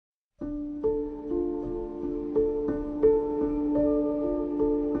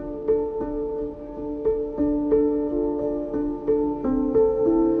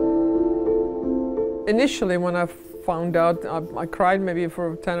Initially, when I found out, I cried maybe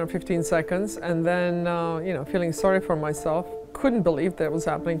for 10 or 15 seconds, and then, you know, feeling sorry for myself. Couldn't believe that it was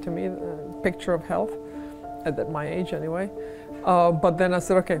happening to me, a picture of health, at my age anyway. But then I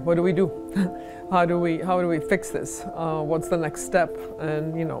said, okay, what do we do? How do we fix this? What's the next step?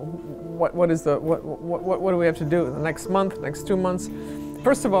 And you know, what do we have to do the next month, next 2 months?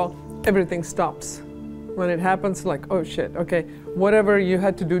 First of all, everything stops. When it happens, like, oh shit, okay, whatever you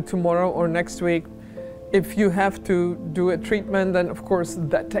had to do tomorrow or next week, if you have to do a treatment, then of course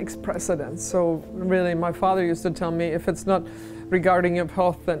that takes precedence. So really, my father used to tell me, if it's not regarding your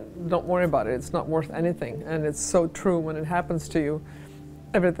health, then don't worry about it. It's not worth anything. And it's so true. When it happens to you,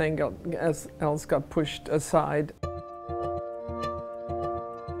 everything else got pushed aside.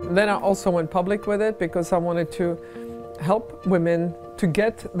 Then I also went public with it because I wanted to help women to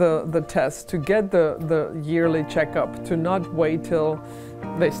get the test, to get the yearly checkup, to not wait till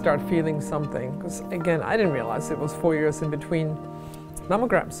they start feeling something. Because again, I didn't realize it was 4 years in between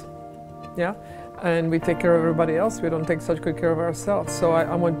mammograms. Yeah, and we take care of everybody else. We don't take such good care of ourselves. So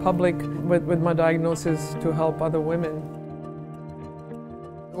I went public with my diagnosis to help other women.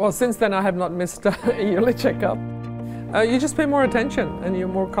 Well, since then I have not missed a yearly checkup. You just pay more attention and you're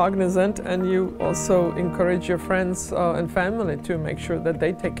more cognizant, and you also encourage your friends and family to make sure that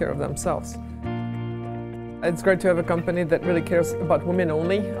they take care of themselves. It's great to have a company that really cares about women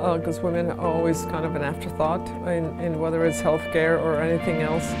only, because women are always kind of an afterthought in whether it's healthcare or anything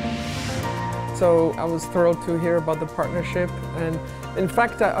else. So I was thrilled to hear about the partnership, and in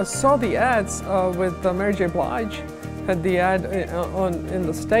fact I saw the ads with Mary J. Blige, had the ad in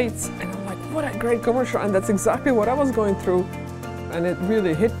the States, and I'm like, what a great commercial, and that's exactly what I was going through. And it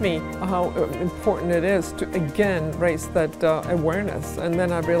really hit me how important it is to, again, raise that awareness. And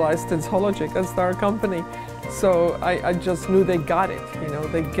then I realized it's Hologic, that's our company. So I just knew they got it, you know,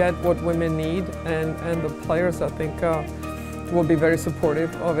 they get what women need, and the players, I think, will be very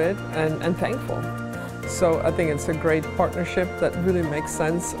supportive of it and thankful. So I think it's a great partnership that really makes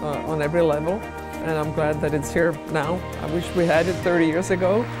sense on every level. And I'm glad that it's here now. I wish we had it 30 years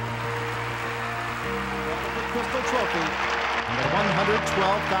ago. Crystal Trophy and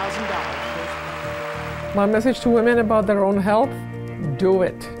 $112,000. My message to women about their own health: do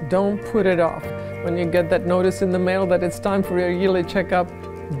it. Don't put it off. When you get that notice in the mail that it's time for your yearly checkup,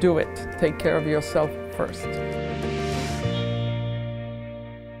 do it. Take care of yourself first.